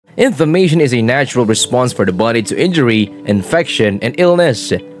Inflammation is a natural response for the body to injury, infection, and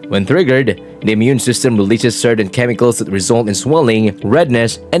illness. When triggered, the immune system releases certain chemicals that result in swelling,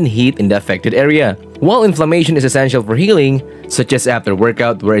 redness, and heat in the affected area. While inflammation is essential for healing, such as after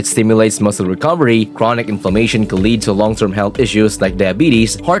workout where it stimulates muscle recovery, chronic inflammation can lead to long-term health issues like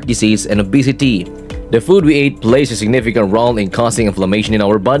diabetes, heart disease, and obesity. The food we ate plays a significant role in causing inflammation in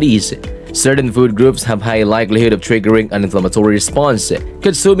our bodies. Certain food groups have high likelihood of triggering an inflammatory response.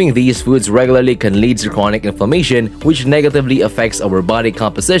 Consuming these foods regularly can lead to chronic inflammation, which negatively affects our body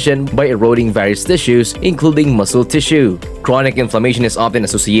composition by eroding various tissues, including muscle tissue. Chronic inflammation is often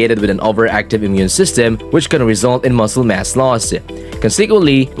associated with an overactive immune system, which can result in muscle mass loss.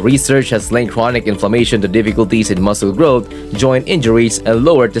 Consequently, research has linked chronic inflammation to difficulties in muscle growth, joint injuries, and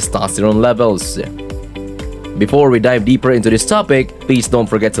lower testosterone levels. Before we dive deeper into this topic, please don't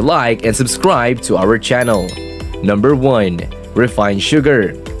forget to like and subscribe to our channel. Number 1. Refined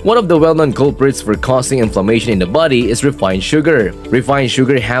sugar. One of the well-known culprits for causing inflammation in the body is refined sugar. Refined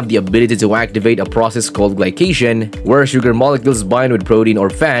sugar have the ability to activate a process called glycation, where sugar molecules bind with protein or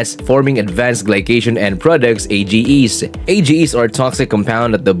fats, forming advanced glycation end products, AGEs. AGEs are a toxic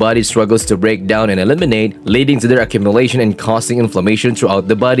compound that the body struggles to break down and eliminate, leading to their accumulation and causing inflammation throughout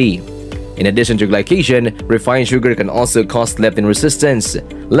the body. In addition to glycation, refined sugar can also cause leptin resistance.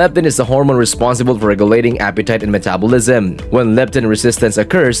 Leptin is the hormone responsible for regulating appetite and metabolism. When leptin resistance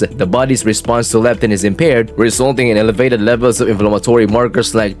occurs, the body's response to leptin is impaired, resulting in elevated levels of inflammatory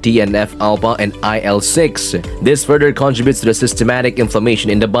markers like TNF-alpha and IL-6. This further contributes to the systematic inflammation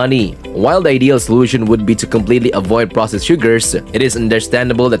in the body. While the ideal solution would be to completely avoid processed sugars, it is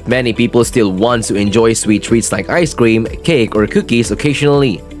understandable that many people still want to enjoy sweet treats like ice cream, cake, or cookies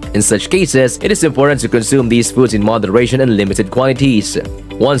occasionally. In such cases, it is important to consume these foods in moderation and limited quantities.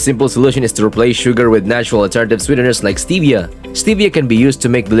 One simple solution is to replace sugar with natural alternative sweeteners like stevia. Stevia can be used to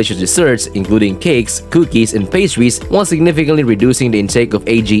make delicious desserts, including cakes, cookies, and pastries, while significantly reducing the intake of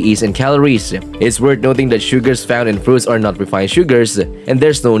AGEs and calories. It's worth noting that sugars found in fruits are not refined sugars, and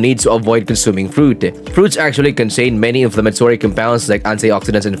there's no need to avoid consuming fruit. Fruits actually contain many inflammatory compounds like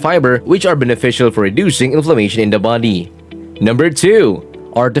antioxidants and fiber, which are beneficial for reducing inflammation in the body. Number 2.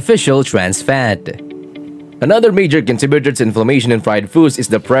 Artificial trans fat. Another major contributor to inflammation in fried foods is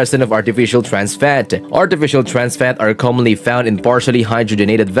the presence of artificial trans fat. Artificial trans fat are commonly found in partially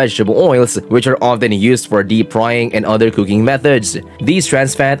hydrogenated vegetable oils, which are often used for deep frying and other cooking methods. These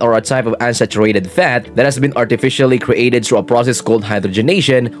trans fat are a type of unsaturated fat that has been artificially created through a process called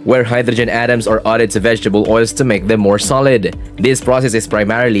hydrogenation, where hydrogen atoms are added to vegetable oils to make them more solid. This process is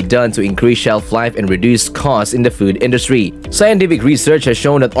primarily done to increase shelf life and reduce costs in the food industry. Scientific research has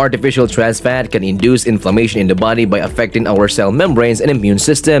shown that artificial trans fat can induce inflammation in the body by affecting our cell membranes and immune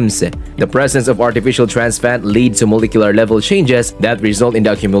systems. The presence of artificial trans fat leads to molecular level changes that result in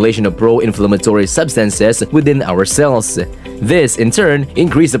the accumulation of pro-inflammatory substances within our cells. This, in turn,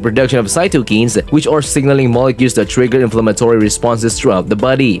 increases the production of cytokines, which are signaling molecules that trigger inflammatory responses throughout the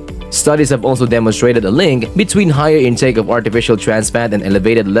body. Studies have also demonstrated a link between higher intake of artificial trans fat and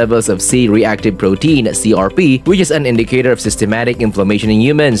elevated levels of C-reactive protein, CRP, which is an indicator of systematic inflammation in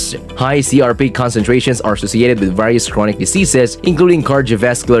humans. High CRP concentrations are associated with various chronic diseases, including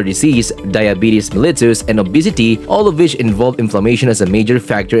cardiovascular disease, diabetes mellitus, and obesity, all of which involve inflammation as a major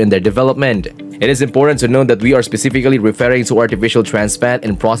factor in their development. It is important to note that we are specifically referring to artificial trans fat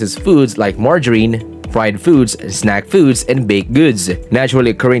in processed foods like margarine, fried foods, snack foods, and baked goods.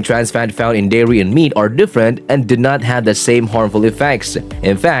 Naturally occurring trans fat found in dairy and meat are different and do not have the same harmful effects.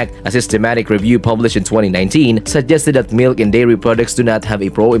 In fact, a systematic review published in 2019 suggested that milk and dairy products do not have a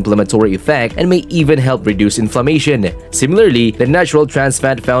pro-inflammatory effect and may even help reduce inflammation. Similarly, the natural trans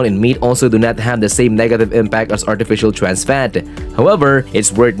fat found in meat also do not have the same negative impact as artificial trans fat. However,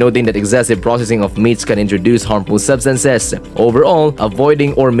 it's worth noting that excessive processing of meats can introduce harmful substances. Overall,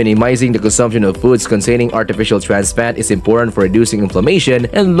 avoiding or minimizing the consumption of foods containing artificial trans fat is important for reducing inflammation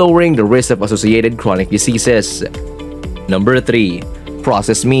and lowering the risk of associated chronic diseases. Number 3.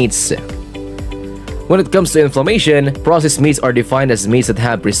 Processed meats. When it comes to inflammation, processed meats are defined as meats that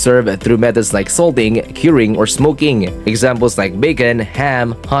have preserved through methods like salting, curing, or smoking. Examples like bacon,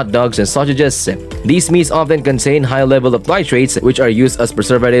 ham, hot dogs, and sausages. These meats often contain high level of nitrates, which are used as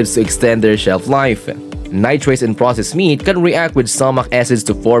preservatives to extend their shelf life. Nitrates in processed meat can react with stomach acids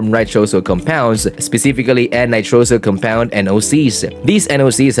to form nitroso compounds, specifically N-nitroso compound NOCs. These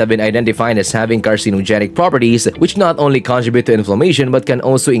NOCs have been identified as having carcinogenic properties, which not only contribute to inflammation but can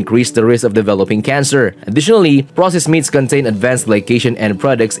also increase the risk of developing cancer. Additionally, processed meats contain advanced glycation end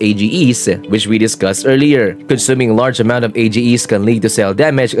products AGEs, which we discussed earlier. Consuming large amount of AGEs can lead to cell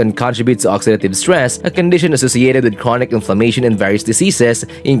damage and contribute to oxidative stress, a condition associated with chronic inflammation in various diseases,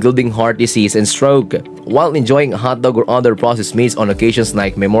 including heart disease and stroke. While enjoying a hot dog or other processed meats on occasions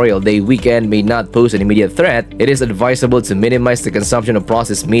like Memorial Day weekend may not pose an immediate threat, it is advisable to minimize the consumption of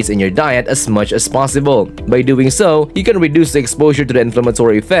processed meats in your diet as much as possible. By doing so, you can reduce the exposure to the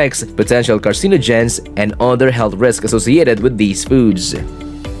inflammatory effects, potential carcinogens, and other health risks associated with these foods.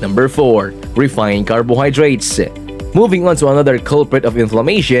 Number 4. Refined carbohydrates. Moving on to another culprit of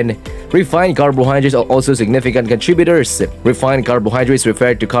inflammation, refined carbohydrates are also significant contributors. Refined carbohydrates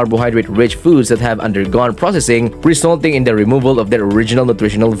refer to carbohydrate-rich foods that have undergone processing, resulting in the removal of their original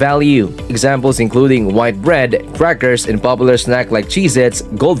nutritional value. Examples including white bread, crackers, and popular snacks like Cheez-Its,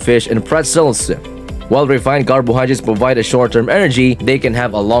 goldfish, and pretzels. While refined carbohydrates provide a short-term energy, they can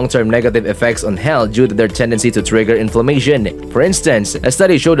have a long-term negative effects on health due to their tendency to trigger inflammation. For instance, a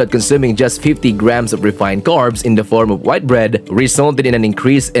study showed that consuming just 50 grams of refined carbs in the form of white bread resulted in an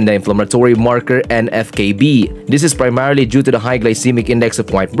increase in the inflammatory marker NFKB. This is primarily due to the high glycemic index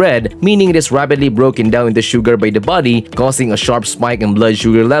of white bread, meaning it is rapidly broken down into sugar by the body, causing a sharp spike in blood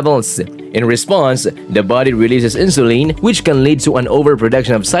sugar levels. In response, the body releases insulin, which can lead to an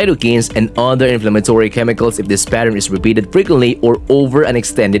overproduction of cytokines and other inflammatory chemicals if this pattern is repeated frequently or over an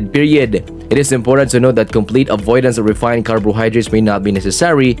extended period. It is important to note that complete avoidance of refined carbohydrates may not be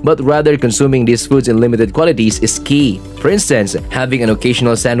necessary, but rather consuming these foods in limited quantities is key. For instance, having an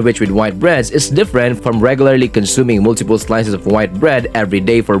occasional sandwich with white breads is different from regularly consuming multiple slices of white bread every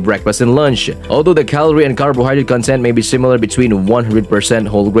day for breakfast and lunch. Although the calorie and carbohydrate content may be similar between 100%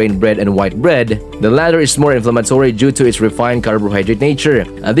 whole grain bread and white bread, the latter is more inflammatory due to its refined carbohydrate nature.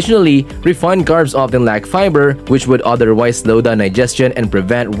 Additionally, refined carbs often lack fiber, which would otherwise slow down digestion and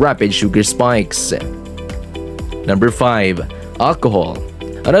prevent rapid sugar spikes. Number 5. Alcohol.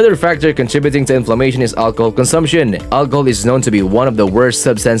 Another factor contributing to inflammation is alcohol consumption. Alcohol is known to be one of the worst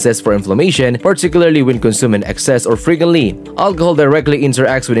substances for inflammation, particularly when consumed in excess or frequently. Alcohol directly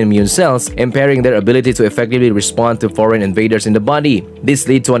interacts with immune cells, impairing their ability to effectively respond to foreign invaders in the body. This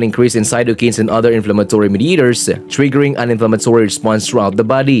leads to an increase in cytokines and other inflammatory mediators, triggering an inflammatory response throughout the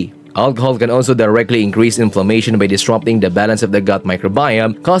body. Alcohol can also directly increase inflammation by disrupting the balance of the gut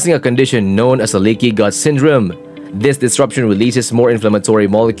microbiome, causing a condition known as a leaky gut syndrome. This disruption releases more inflammatory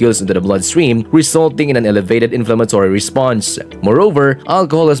molecules into the bloodstream, resulting in an elevated inflammatory response. Moreover,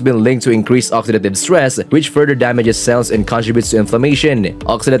 alcohol has been linked to increased oxidative stress, which further damages cells and contributes to inflammation.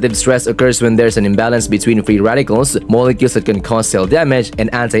 Oxidative stress occurs when there's an imbalance between free radicals, molecules that can cause cell damage, and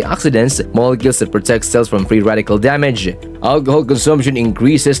antioxidants, molecules that protect cells from free radical damage. Alcohol consumption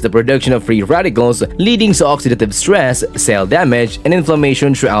increases the production of free radicals, leading to oxidative stress, cell damage, and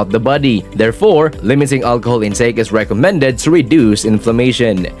inflammation throughout the body. Therefore, limiting alcohol intake is recommended to reduce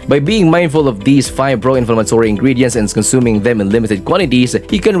inflammation. By being mindful of these 5 pro-inflammatory ingredients and consuming them in limited quantities,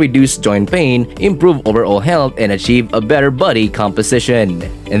 you can reduce joint pain, improve overall health, and achieve a better body composition.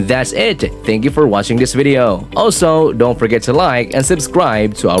 And that's it. Thank you for watching this video. Also, don't forget to like and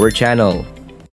subscribe to our channel.